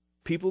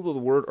 People of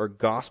the Word are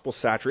gospel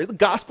saturated. The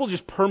gospel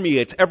just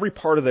permeates every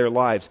part of their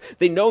lives.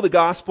 They know the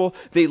gospel.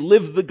 They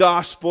live the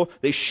gospel.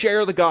 They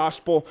share the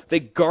gospel. They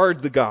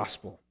guard the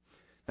gospel.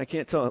 I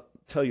can't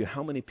tell you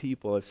how many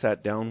people I've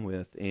sat down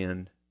with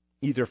and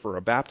either for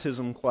a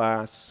baptism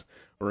class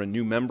or a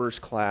new members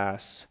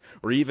class,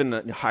 or even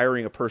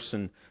hiring a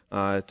person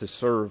to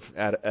serve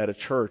at a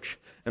church,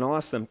 and I'll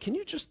ask them, can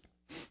you just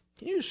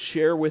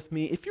share with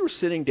me, if you were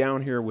sitting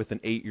down here with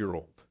an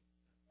 8-year-old,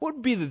 what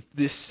would be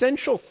the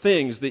essential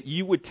things that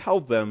you would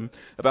tell them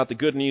about the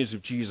good news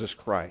of Jesus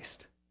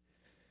Christ?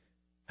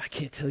 I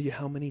can't tell you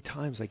how many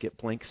times I get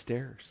blank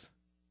stares.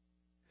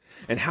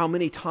 And how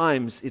many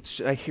times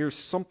I hear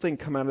something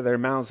come out of their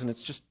mouths and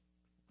it's just,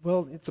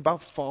 well, it's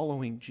about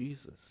following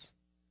Jesus.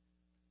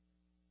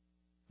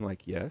 I'm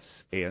like, yes,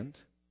 and?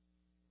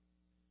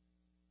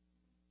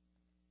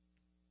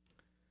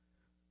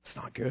 It's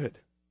not good.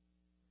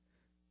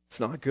 It's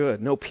not good.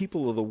 No,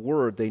 people of the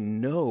Word, they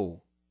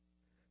know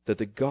that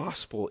the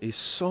gospel is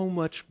so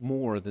much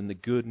more than the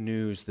good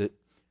news that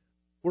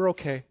we're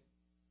okay.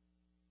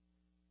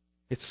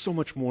 It's so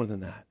much more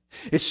than that.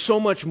 It's so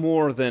much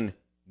more than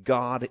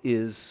God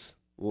is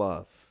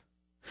love,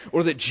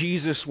 or that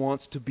Jesus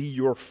wants to be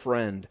your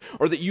friend,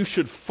 or that you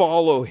should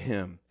follow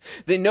Him.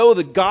 They know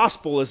the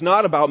gospel is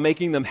not about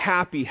making them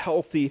happy,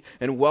 healthy,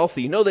 and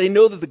wealthy. No, they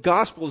know that the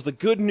gospel is the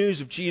good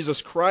news of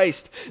Jesus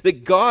Christ,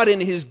 that God in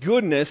His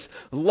goodness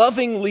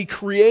lovingly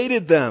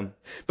created them.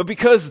 But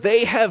because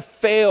they have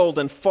failed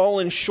and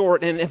fallen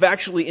short and have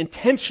actually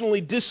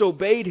intentionally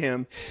disobeyed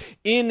Him,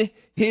 in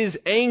His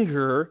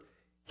anger,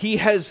 He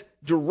has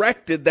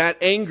directed that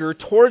anger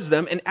towards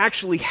them and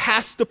actually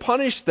has to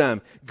punish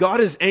them. God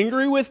is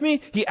angry with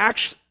me? He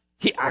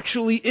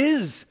actually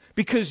is,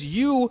 because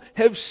you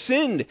have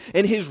sinned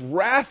and His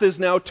wrath is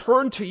now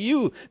turned to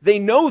you. They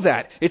know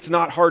that. It's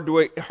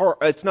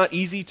not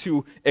easy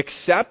to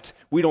accept.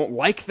 We don't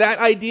like that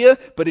idea,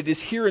 but it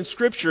is here in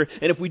Scripture,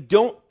 and if we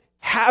don't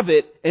have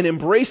it and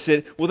embrace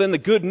it, well then the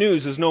good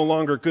news is no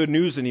longer good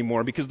news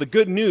anymore, because the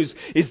good news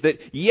is that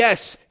yes,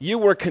 you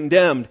were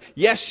condemned.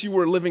 Yes, you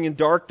were living in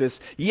darkness.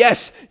 Yes,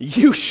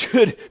 you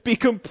should be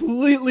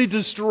completely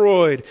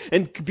destroyed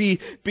and be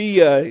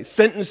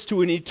sentenced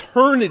to an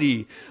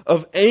eternity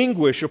of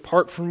anguish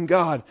apart from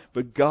God.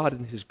 But God,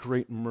 in His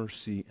great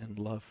mercy and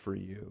love for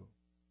you,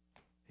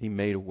 He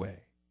made a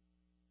way.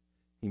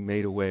 He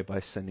made a way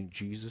by sending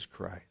Jesus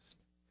Christ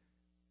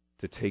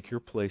to take your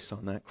place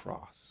on that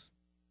cross.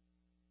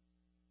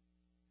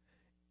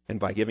 And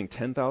by giving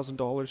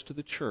 $10,000 to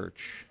the church.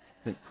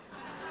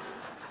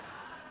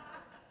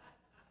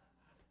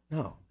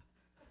 No.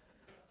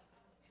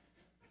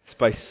 It's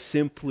by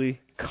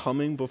simply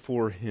coming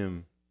before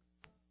Him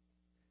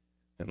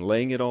and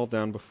laying it all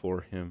down before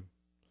Him.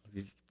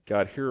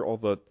 God, here are all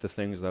the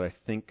things that I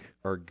think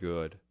are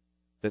good.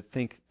 I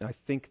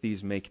think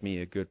these make me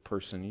a good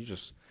person. You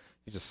just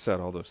set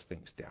all those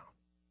things down.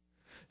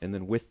 And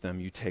then with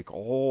them you take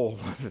all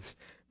of this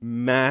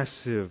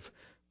massive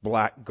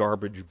black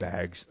garbage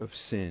bags of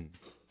sin,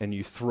 and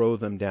you throw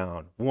them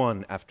down,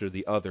 one after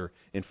the other,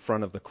 in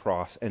front of the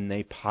cross, and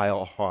they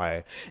pile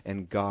high,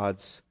 and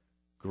God's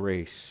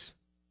grace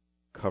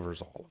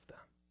covers all of them.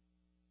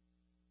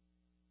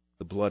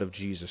 The blood of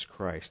Jesus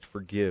Christ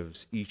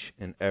forgives each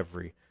and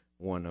every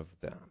one of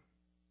them.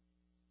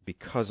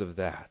 Because of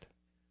that,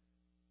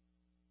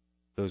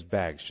 those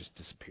bags just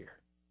disappear.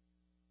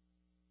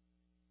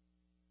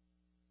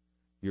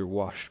 You're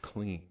washed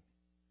clean.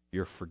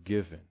 You're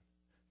forgiven.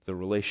 The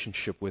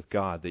relationship with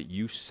God that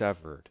you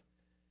severed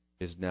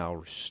is now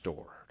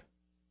restored.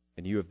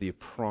 And you have the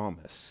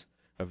promise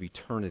of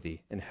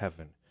eternity in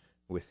heaven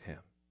with Him.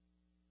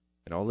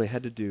 And all they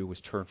had to do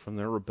was turn from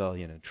their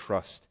rebellion and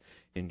trust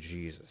in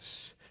Jesus.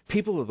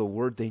 People of the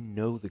Word, they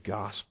know the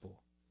gospel.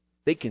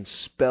 They can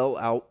spell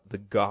out the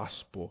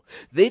gospel.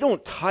 They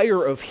don't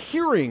tire of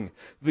hearing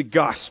the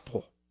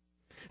gospel.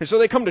 And so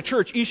they come to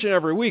church each and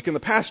every week, and the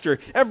pastor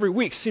every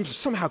week seems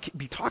to somehow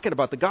be talking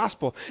about the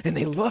gospel, and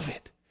they love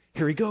it.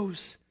 Here he goes.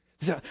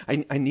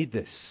 I need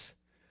this.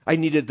 I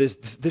needed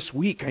this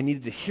week. I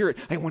needed to hear it.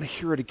 I want to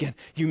hear it again.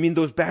 You mean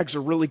those bags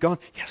are really gone?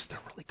 Yes, they're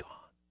really gone.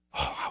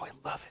 Oh, how I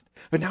love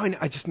it. But now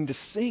I just need to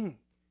sing.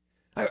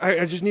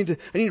 I just need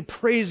to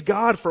praise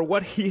God for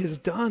what He has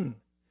done.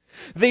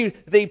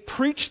 They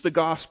preach the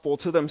gospel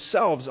to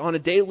themselves on a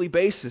daily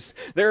basis.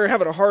 They're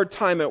having a hard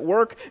time at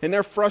work, and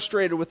they're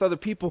frustrated with other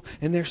people,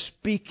 and they're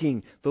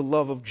speaking the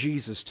love of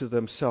Jesus to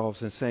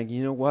themselves and saying,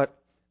 you know what?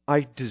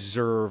 I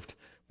deserved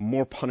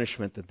more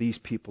punishment than these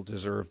people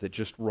deserve that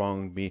just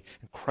wronged me,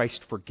 and Christ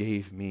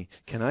forgave me.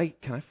 Can I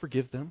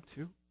forgive them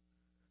too?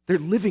 They're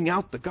living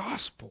out the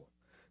gospel.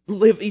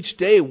 live each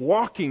day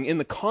walking in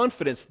the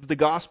confidence that the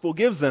gospel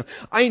gives them.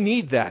 I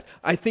need that.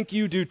 I think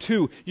you do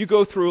too. You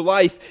go through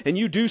life and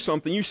you do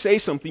something, you say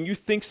something, you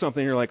think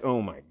something, and you're like,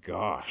 oh my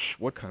gosh,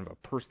 what kind of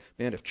a person.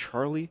 Man, if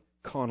Charlie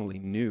Connolly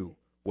knew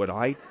what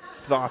I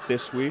thought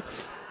this week,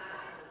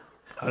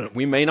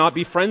 we may not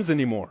be friends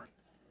anymore.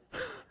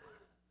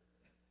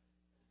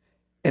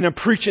 And I'm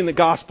preaching the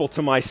gospel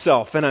to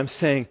myself, and I'm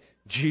saying,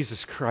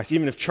 Jesus Christ,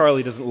 even if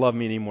Charlie doesn't love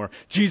me anymore,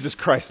 Jesus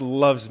Christ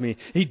loves me.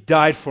 He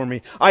died for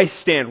me. I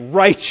stand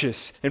righteous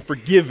and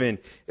forgiven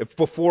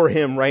before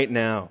Him right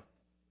now.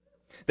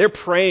 They're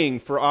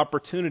praying for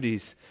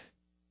opportunities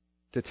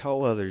to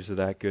tell others of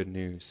that good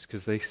news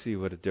because they see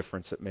what a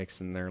difference it makes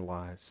in their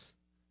lives.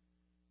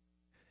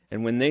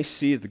 And when they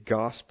see the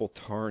gospel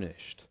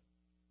tarnished,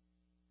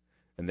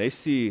 and they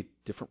see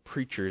different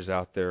preachers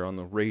out there on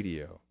the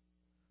radio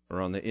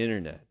or on the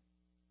internet,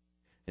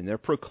 and they're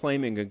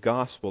proclaiming a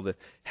gospel that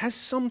has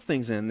some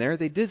things in there.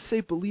 They did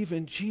say believe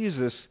in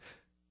Jesus,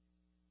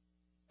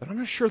 but I'm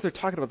not sure they're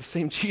talking about the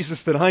same Jesus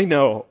that I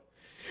know.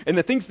 And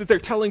the things that they're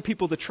telling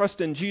people to trust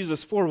in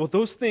Jesus for, well,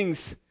 those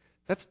things,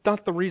 that's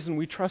not the reason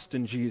we trust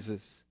in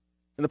Jesus.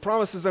 And the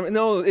promises,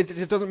 no,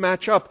 it doesn't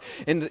match up.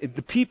 And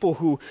the people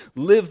who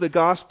live the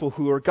gospel,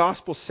 who are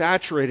gospel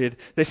saturated,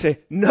 they say,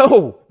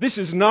 no, this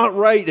is not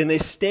right. And they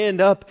stand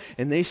up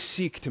and they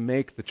seek to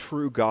make the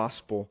true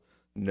gospel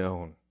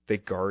known. They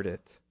guard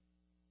it.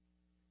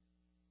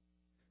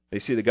 They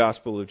see the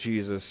gospel of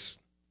Jesus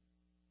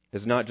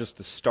as not just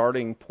the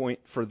starting point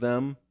for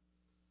them,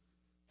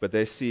 but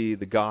they see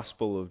the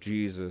gospel of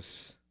Jesus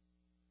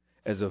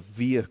as a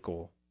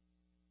vehicle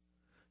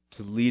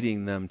to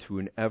leading them to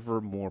an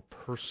ever more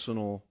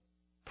personal,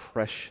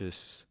 precious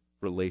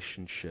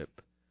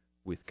relationship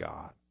with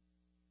God.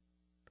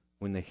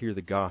 When they hear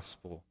the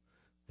gospel,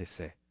 they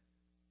say,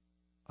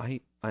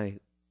 I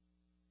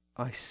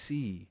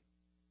see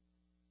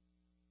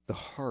the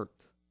heart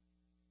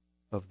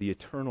of the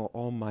eternal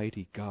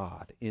Almighty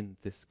God in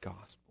this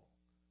gospel.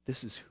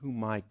 This is who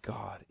my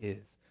God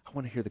is. I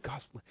want to hear the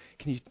gospel.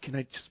 Can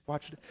I just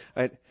watch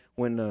it?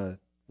 When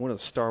one of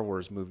the Star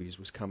Wars movies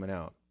was coming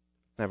out,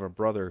 I have a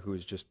brother who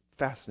is just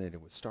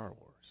fascinated with Star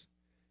Wars.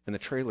 And the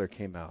trailer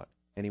came out,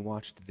 and he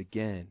watched it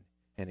again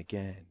and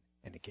again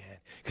and again.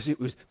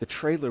 Because the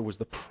trailer was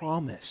the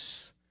promise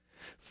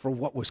for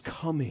what was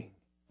coming.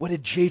 What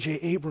did J.J.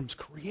 Abrams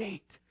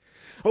create?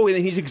 Oh,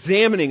 and he's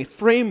examining it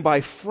frame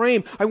by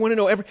frame. I want to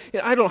know I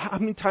don't know how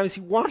many times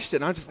he watched it.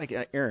 And I'm just like,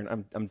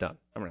 Aaron, I'm done.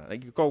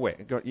 Go away.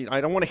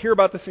 I don't want to hear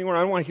about this anymore.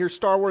 I don't want to hear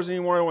Star Wars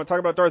anymore. I don't want to talk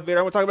about Darth Vader. I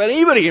don't want to talk about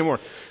anybody anymore.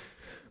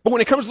 But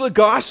when it comes to the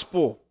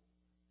gospel,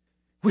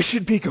 we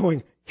should be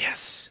going, yes,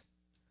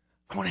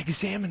 I want to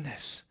examine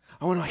this.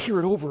 I want to hear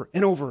it over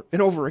and over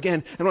and over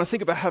again. And I want to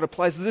think about how it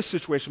applies to this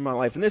situation in my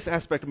life and this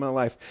aspect of my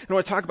life. And I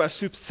want to talk about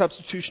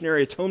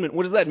substitutionary atonement.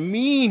 What does that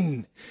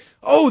mean?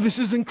 Oh, this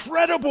is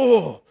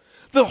incredible.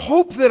 The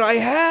hope that I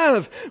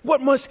have.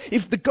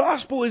 If the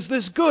gospel is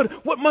this good,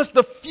 what must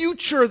the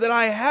future that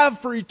I have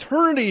for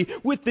eternity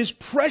with this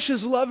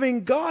precious,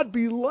 loving God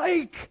be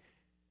like?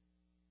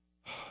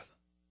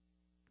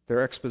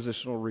 They're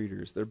expositional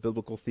readers. They're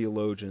biblical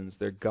theologians.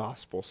 They're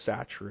gospel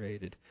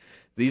saturated.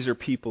 These are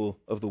people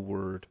of the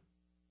Word.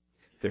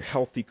 They're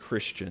healthy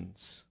Christians.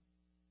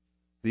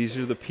 These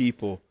are the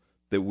people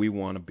that we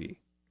want to be.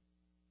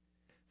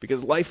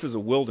 Because life is a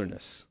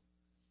wilderness.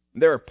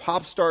 There are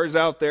pop stars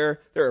out there.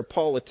 There are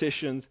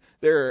politicians.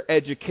 There are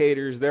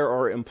educators. There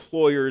are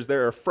employers.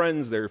 There are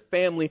friends. There are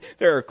family.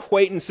 There are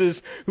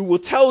acquaintances who will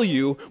tell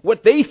you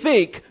what they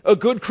think a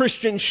good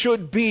Christian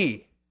should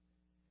be.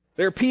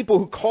 There are people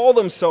who call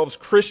themselves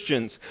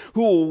Christians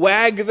who will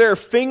wag their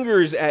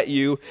fingers at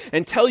you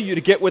and tell you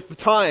to get with the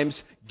times,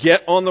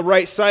 get on the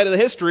right side of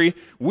the history.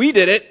 We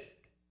did it.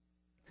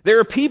 There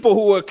are people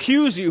who will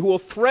accuse you, who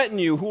will threaten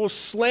you, who will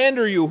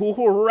slander you, who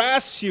will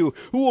harass you,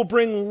 who will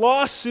bring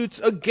lawsuits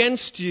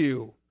against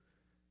you.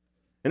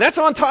 And that's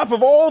on top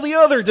of all the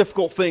other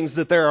difficult things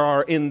that there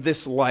are in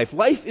this life.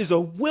 Life is a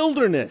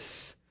wilderness.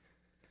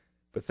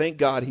 But thank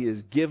God He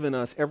has given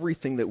us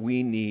everything that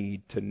we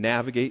need to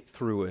navigate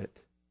through it,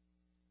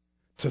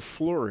 to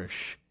flourish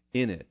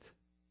in it,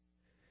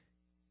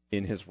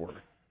 in His Word.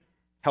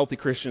 Healthy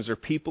Christians are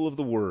people of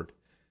the Word.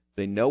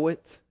 They know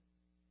it,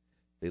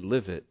 they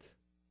live it,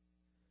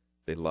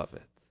 they love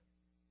it.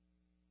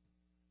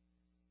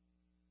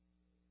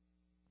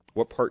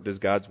 What part does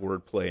God's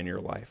Word play in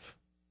your life?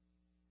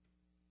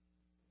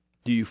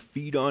 Do you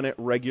feed on it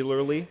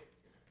regularly?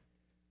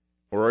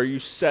 Or are you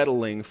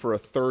settling for a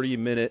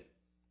 30-minute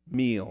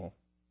meal,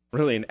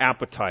 really an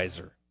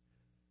appetizer,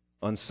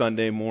 on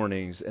Sunday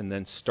mornings and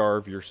then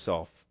starve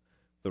yourself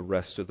the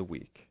rest of the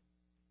week?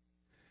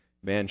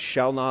 Man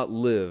shall not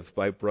live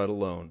by bread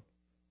alone,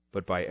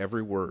 but by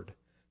every word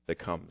that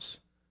comes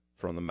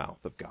from the mouth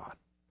of God.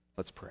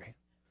 Let's pray.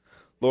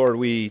 Lord,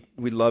 we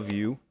love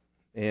You,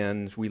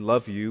 and we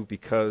love You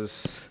because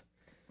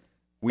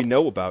we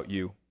know about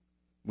You.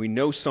 We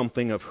know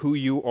something of who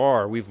You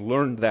are. We've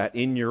learned that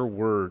in Your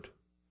Word.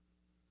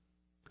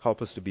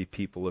 Help us to be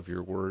people of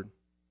Your Word.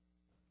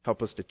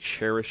 Help us to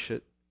cherish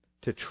it,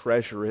 to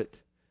treasure it,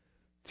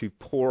 to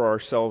pour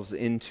ourselves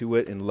into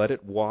it and let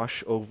it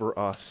wash over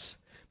us.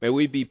 May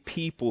we be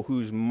people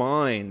whose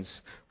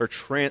minds are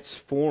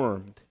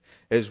transformed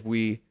as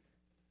we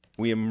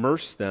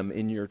immerse them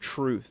in your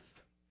truth.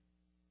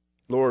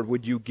 Lord,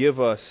 would you give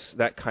us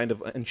that kind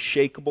of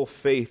unshakable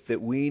faith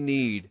that we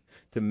need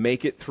to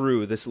make it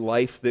through this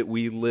life that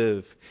we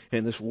live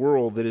in this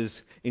world that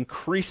is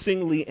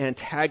increasingly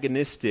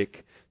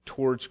antagonistic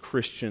towards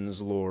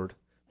Christians, Lord.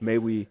 May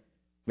we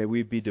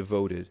be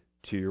devoted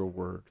to your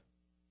word.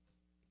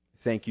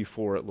 Thank you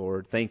for it,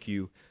 Lord. Thank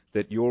you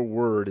that your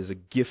word is a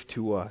gift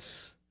to us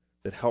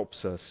that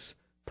helps us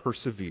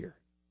persevere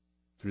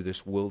through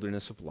this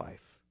wilderness of life.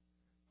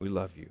 We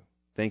love you.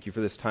 Thank you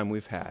for this time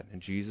we've had. In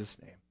Jesus'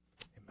 name.